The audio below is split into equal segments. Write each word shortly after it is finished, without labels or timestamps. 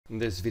In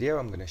this video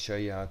I'm going to show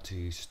you how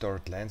to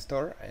start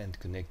Landstar and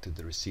connect to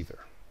the receiver.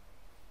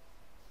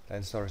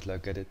 Landstar is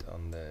located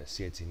on the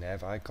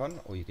CHCNAV icon,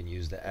 or you can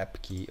use the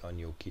app key on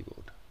your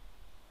keyboard.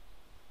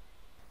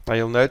 Now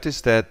you'll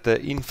notice that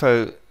the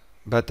info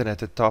button at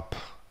the top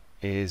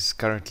is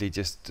currently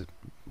just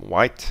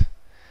white.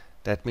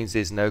 That means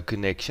there's no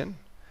connection.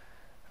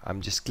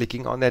 I'm just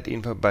clicking on that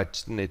info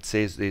button. It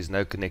says there's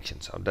no connection,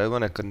 so I don't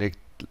want to connect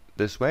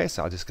this way,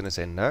 so I'm just going to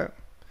say no,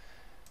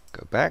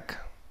 go back,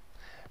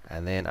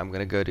 and then I'm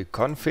going to go to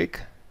config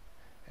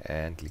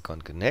and click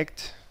on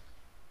connect.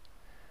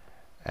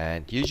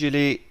 And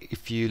usually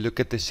if you look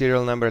at the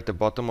serial number at the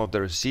bottom of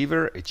the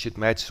receiver, it should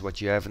match what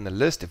you have in the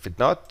list. If it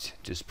not,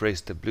 just press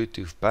the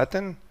Bluetooth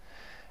button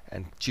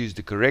and choose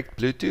the correct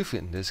Bluetooth.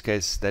 In this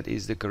case, that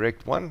is the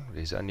correct one.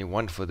 There's only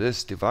one for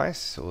this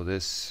device or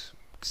this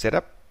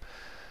setup,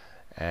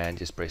 and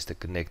just press the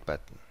connect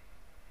button.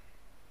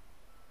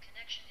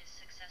 Connection is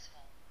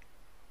successful.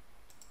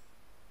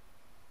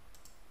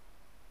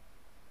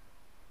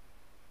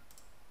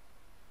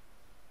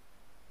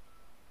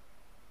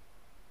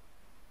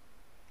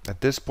 At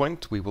this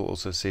point we will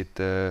also set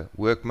the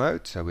work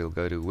mode, so we'll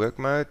go to work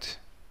mode,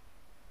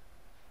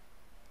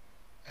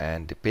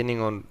 and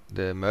depending on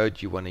the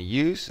mode you want to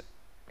use,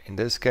 in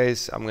this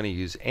case I'm going to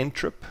use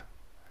Entrip.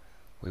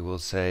 We will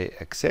say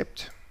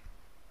accept.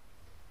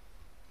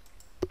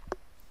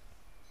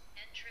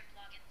 Entrip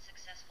login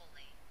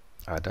successfully.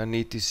 I don't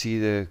need to see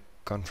the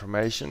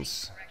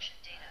confirmations.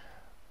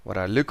 What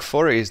I look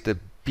for is the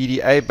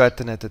PDA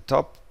button at the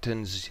top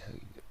turns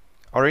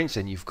orange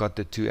and you've got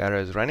the two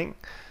arrows running.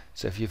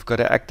 So if you've got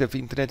an active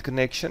internet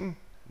connection,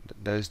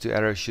 those two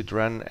arrows should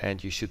run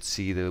and you should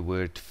see the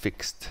word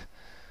fixed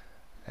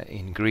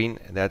in green.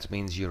 That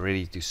means you're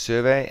ready to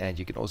survey, and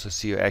you can also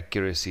see your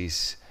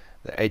accuracies.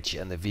 The H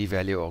and the V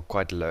value are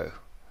quite low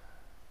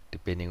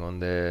depending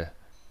on the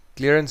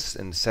clearance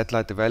and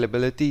satellite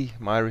availability.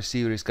 My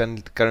receiver is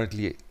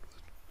currently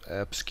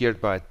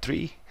obscured by a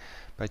tree,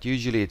 but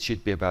usually it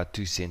should be about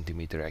 2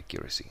 centimeter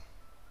accuracy.